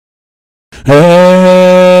Hey,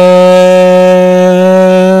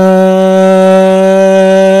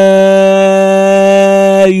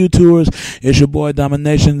 you tours. It's your boy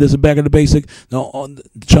Domination. This is Back of the Basic. No,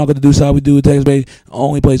 Chunk of the Deuce, how we do it, Texas, baby.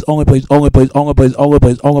 Only place, only place, only place, only place, only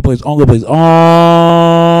place, only place, only place, only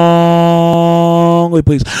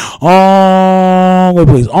place, only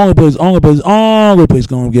place, only place, only place, only place.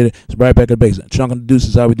 Go and get it. It's right back at the basic. Chunk of the Deuce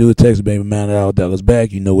is how we do it, Texas, baby. Man, out Dallas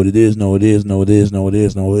back. You know what it is. Know it is. Know it is. Know it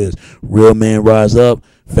is. Know it is. Real men rise up.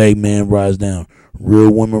 Fake men rise down.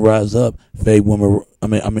 Real women rise up. Fake women.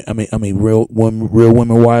 Real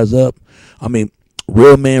women rise up.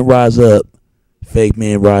 Real men rise up. Fake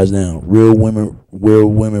men rise down. Real women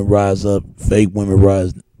rise up. Fake women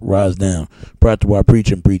rise down. Practice while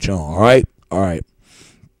preaching, preach on. All right.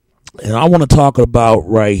 And I want to talk about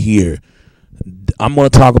right here. I'm going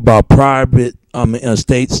to talk about private,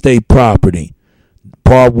 state property,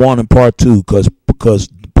 part 1 and part 2, because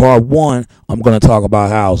part 1 I'm going to talk about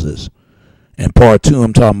houses, and part 2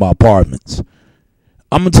 I'm talking about apartments.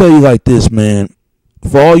 I'm gonna tell you like this, man.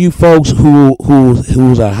 For all you folks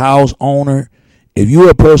who's a house owner, if you're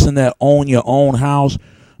a person that own your own house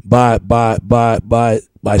by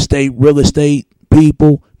state real estate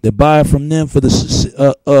people that buy it from them for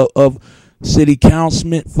the of city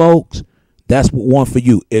councilman folks, that's one for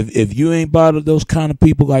you. If you ain't part of those kind of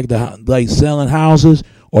people like selling houses,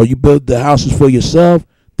 or you build the houses for yourself,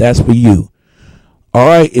 that's for you. All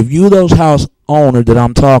right, if you those house owner that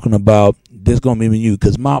I'm talking about, this gonna be you,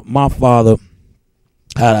 because my father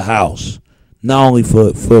had a house, not only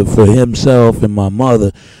for himself and my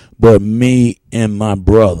mother, but me and my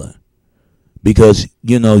brother. Because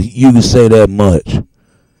you can say that much.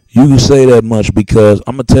 You can say that much because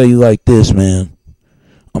I'm gonna tell you like this, man.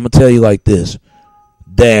 I'm gonna tell you like this,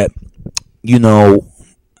 that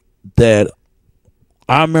that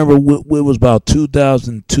I remember it was about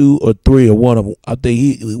 2002 or 3 or one of them. I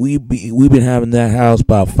think we've been having that house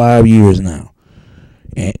about 5 years now,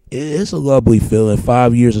 and it's a lovely feeling.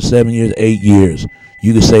 5 years or 7 years, 8 years.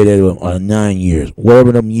 You could say that 9 years,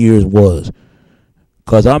 whatever them years was.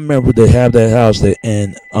 Cause I remember they have that house there,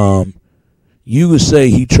 and you could say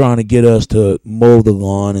he trying to get us to mow the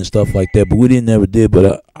lawn and stuff like that, but we never did.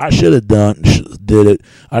 But I should have did it.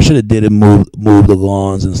 I should have did it, move the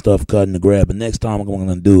lawns and stuff, cutting the grass. But next time I'm going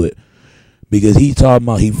to do it, because he talking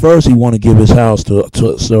about he want to give his house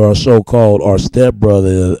to our so-called our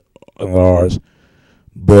stepbrother of ours.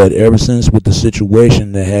 But ever since with the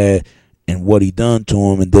situation they had and what he done to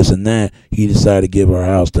him and this and that, he decided to give our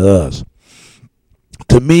house to us.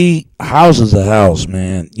 To me, house is a house,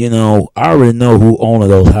 man. I already know who owned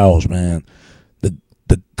those houses, man. The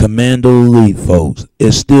Commando Elite folks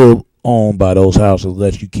is still owned by those houses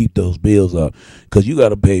unless you keep those bills up. Because you got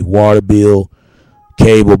to pay water bill,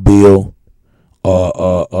 cable bill,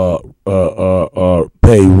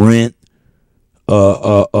 pay rent,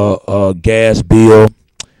 gas bill.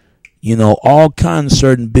 All kinds of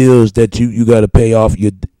certain bills that you got to pay off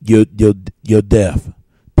your debt.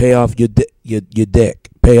 Pay off your debt.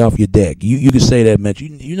 Pay off your debt. You can say that, man.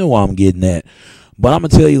 You know why I'm getting at. But I'm gonna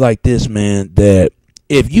tell you like this, man. That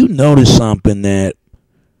if you notice something, that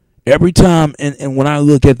every time and when I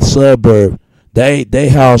look at the suburb, they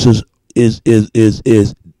houses is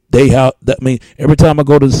they house. I mean, every time I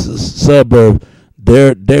go to the suburb,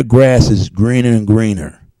 their grass is greener and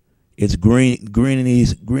greener. It's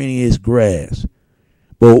greeniest grass.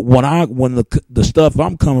 But when the stuff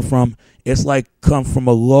I'm coming from, it's like come from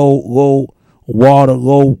a low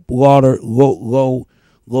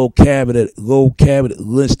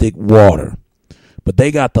capitalistic water. But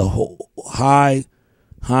they got the whole high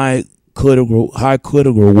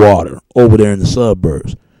critical water over there in the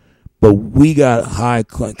suburbs. But we got high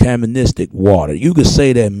capitalistic water. You could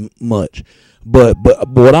say that much. But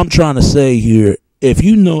what I'm trying to say here, if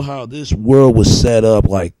you know how this world was set up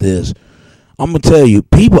like this, I'm going to tell you,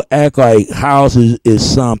 people act like houses is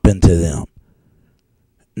something to them.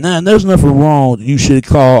 Now, there's nothing wrong you should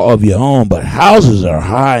call of your own, but houses are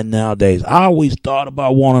high nowadays. I always thought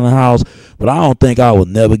about wanting a house, but I don't think I will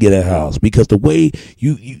never get a house, because the way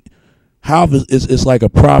house is like a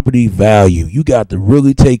property value. You got to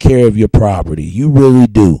really take care of your property. You really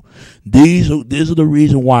do. These are the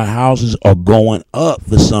reason why houses are going up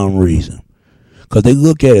for some reason. Because they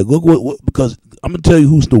look at it. Look what because I'm gonna tell you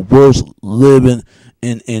who's the worst living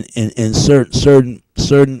in certain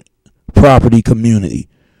property community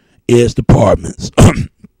is the apartments.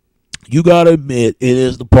 You gotta admit it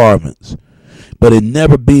is the apartments, but it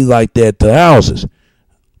never be like that to houses.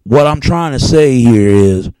 What I'm trying to say here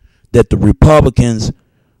is that the Republicans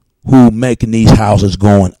who making these houses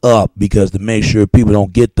going up, because to make sure people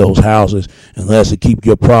don't get those houses unless it keep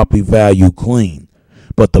your property value clean.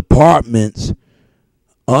 But the apartments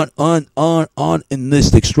on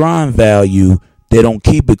enlisted strong value, they don't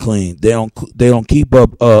keep it clean. They don't keep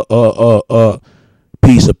up a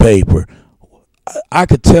piece of paper. I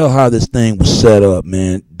could tell how this thing was set up,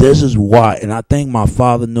 man. This is why, and I think my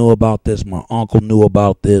father knew about this, my uncle knew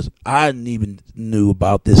about this. I didn't even knew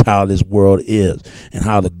about this, how this world is, and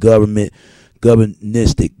how the governistic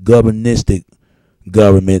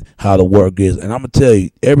government, how the work is. And I'm gonna tell you,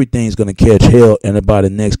 everything's gonna catch hell in about the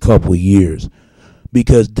next couple of years,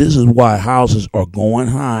 because this is why houses are going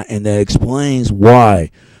high, and that explains why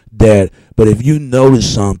that. But if you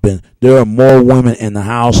notice something, there are more women in the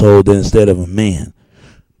household instead of a man.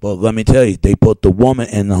 But let me tell you, they put the woman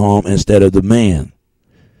in the home instead of the man,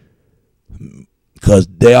 because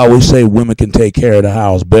they always say women can take care of the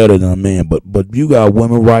house better than a man. But you got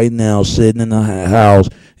women right now sitting in the house,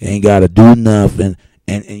 ain't got to do nothing,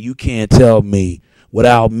 and you can't tell me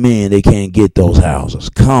without men they can't get those houses.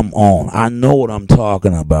 Come on, I know what I'm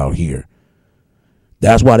talking about here.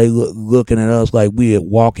 That's why they looking at us like we are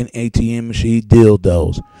walking ATM machine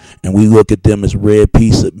dildos, and we look at them as red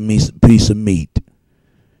piece of meat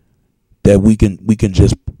that we can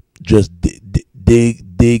just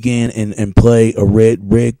dig in and play a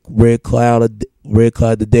red cloud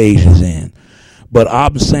of daisies in. But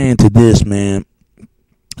I'm saying to this, man,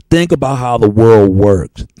 think about how the world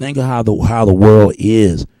works. Think of how the world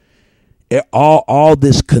is. All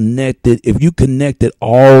this connected. If you connected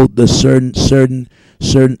all the certain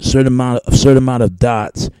amount of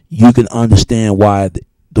dots, you can understand why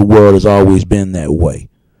the world has always been that way.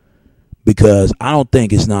 Because I don't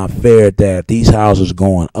think it's not fair that these houses are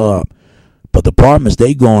going up, but the apartments,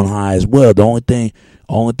 they going high as well. The only thing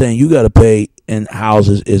you got to pay in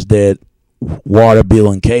houses is that water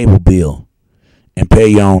bill and cable bill, and pay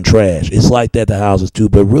your own trash. It's like that the houses too,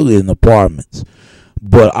 but really in apartments.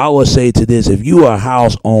 But I would say to this, if you are a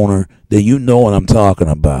house owner, then you know what I'm talking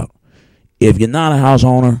about. If you're not a house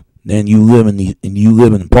owner, then you live in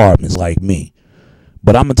apartments like me.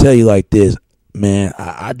 But I'm gonna tell you like this, man.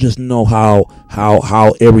 I just know how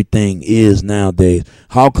everything is nowadays.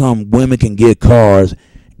 How come women can get cars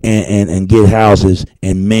and get houses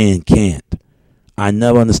and men can't? I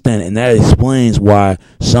never understand it. And that explains why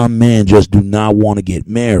some men just do not want to get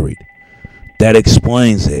married. That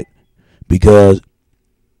explains it. Because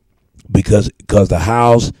the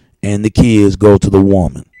house and the kids go to the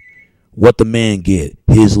woman. What the man get?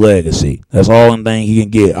 His legacy. That's all the thing he can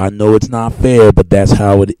get. I know it's not fair, but that's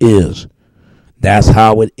how it is. That's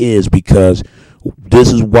how it is, because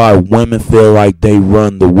this is why women feel like they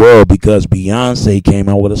run the world, because Beyonce came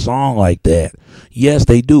out with a song like that. Yes,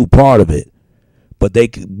 they do part of it, but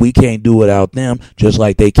we can't do it without them, just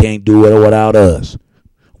like they can't do it without us.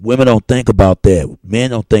 Women don't think about that. Men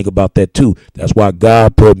don't think about that too. That's why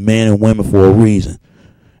God put men and women for a reason.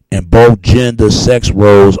 And both gender sex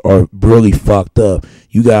roles are really fucked up.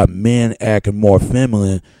 You got men acting more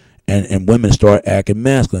feminine, and women start acting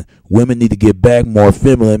masculine. Women need to get back more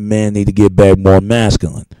feminine. Men need to get back more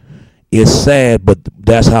masculine. It's sad, but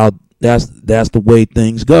that's the way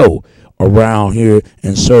things go around here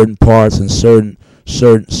in certain parts and certain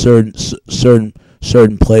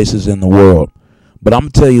places in the world. But I'm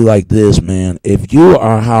gonna tell you like this, man. If you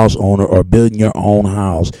are a house owner or building your own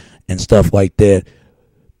house and stuff like that,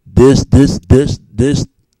 this is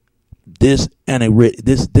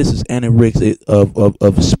analytics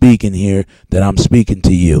of speaking here, that I'm speaking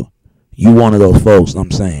to you. You one of those folks,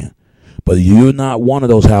 I'm saying. But you're not one of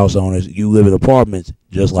those house owners. You live in apartments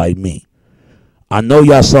just like me. I know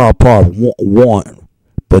y'all saw part one,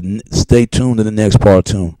 but stay tuned to the next part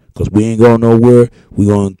two, because we ain't going nowhere. We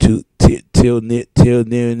going to till near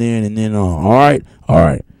and then on. All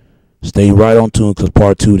right. Stay right on tune, because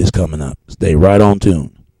part two is coming up. Stay right on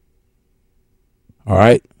tune. All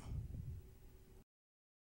right.